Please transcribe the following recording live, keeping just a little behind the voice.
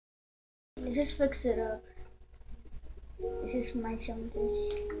Let's just fix it up. This is my something.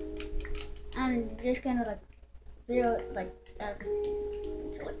 And just kind of like build like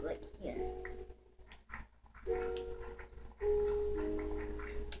everything to like right here.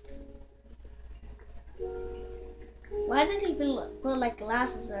 Why did he put like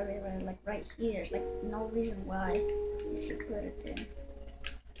glasses everywhere, like right here? There's like no reason why you should put it there.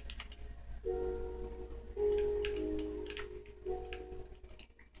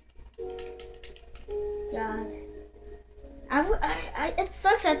 God, it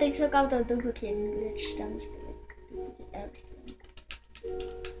sucks that they took out the duplicate glitch. That's duplicate everything.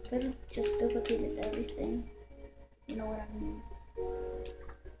 Could have just duplicated everything. You know what I mean?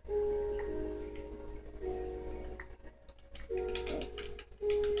 Okay.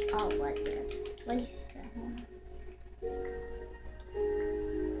 Oh, right there. Place that one.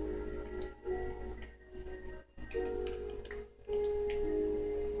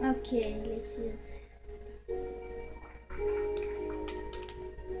 Okay, let's just.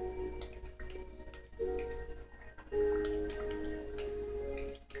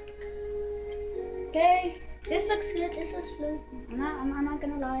 Okay, this looks good. This looks good. I'm not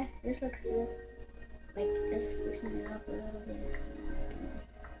gonna lie. This looks good. Like just loosen it up a little bit.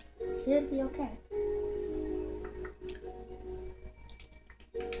 Should be okay.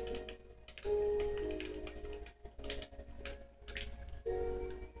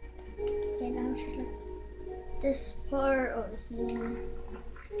 Okay, now it's just like this part over here.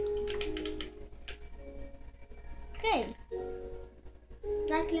 Okay.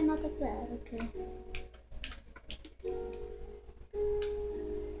 It's actually not that bad. Okay.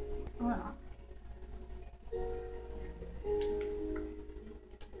 Hold on.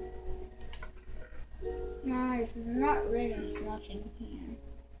 No, it's not really nothing here.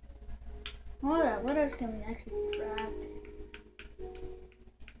 Hold up, what else can we actually craft?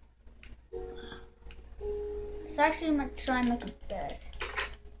 Let's actually try and make a bed.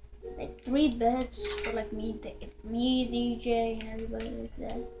 Like 3 beds for like me, DJ, and everybody like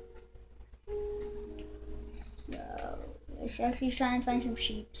that. So let's actually try and find some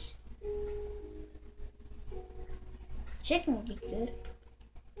sheeps. Chicken would be good.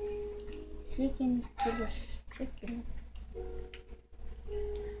 Chickens give us chicken.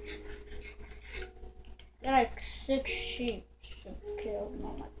 Got like 6 sheep to kill,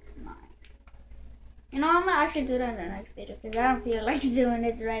 not like 9. You know, I'm gonna actually do that in the next video because I don't feel like doing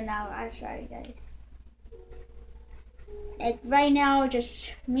it right now. I'm sorry, guys. Like right now,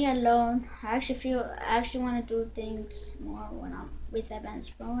 just me alone. I actually want to do things more when I'm with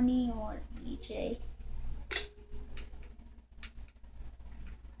Advanced Pony or DJ.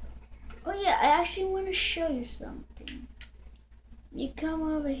 Oh yeah, I actually want to show you something. You come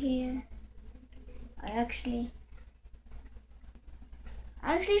over here. I actually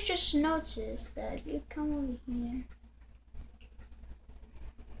just noticed that you come over here.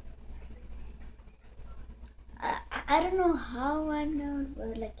 I don't know how I know,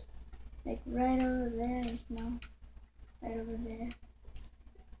 but like right over there is no, right over there.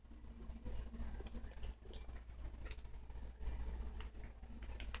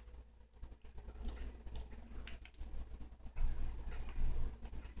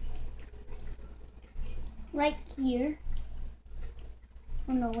 Right here.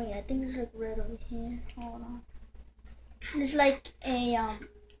 Oh no, wait, I think it's like right over here. Hold on. There's like a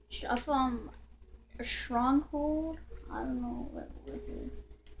stronghold. I don't know what was it.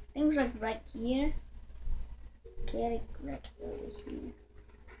 I think it was like right here. Okay, like right over here.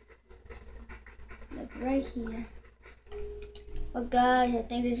 Like right here. Oh guys, I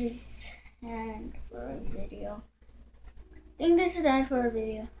think this is end for a video. I think this is the end for a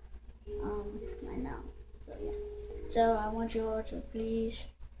video. Right now. So yeah. So I want you all to please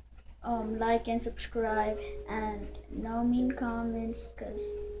like and subscribe and no mean comments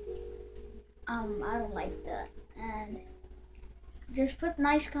because I don't like that, and just put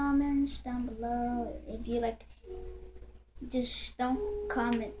nice comments down below. If you like, just don't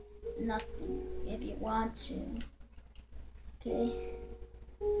comment nothing if you want to. Okay,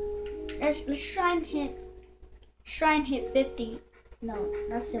 let's try and hit 50. No,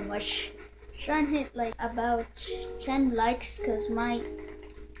 that's too much. Try and hit like about 10 likes because my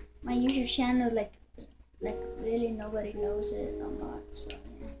YouTube channel like really nobody knows it a lot. So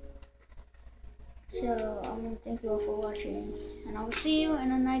yeah. So I want to thank you all for watching, and I will see you in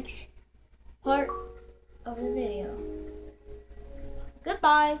the next part of the video.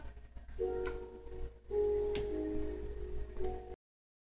 Goodbye.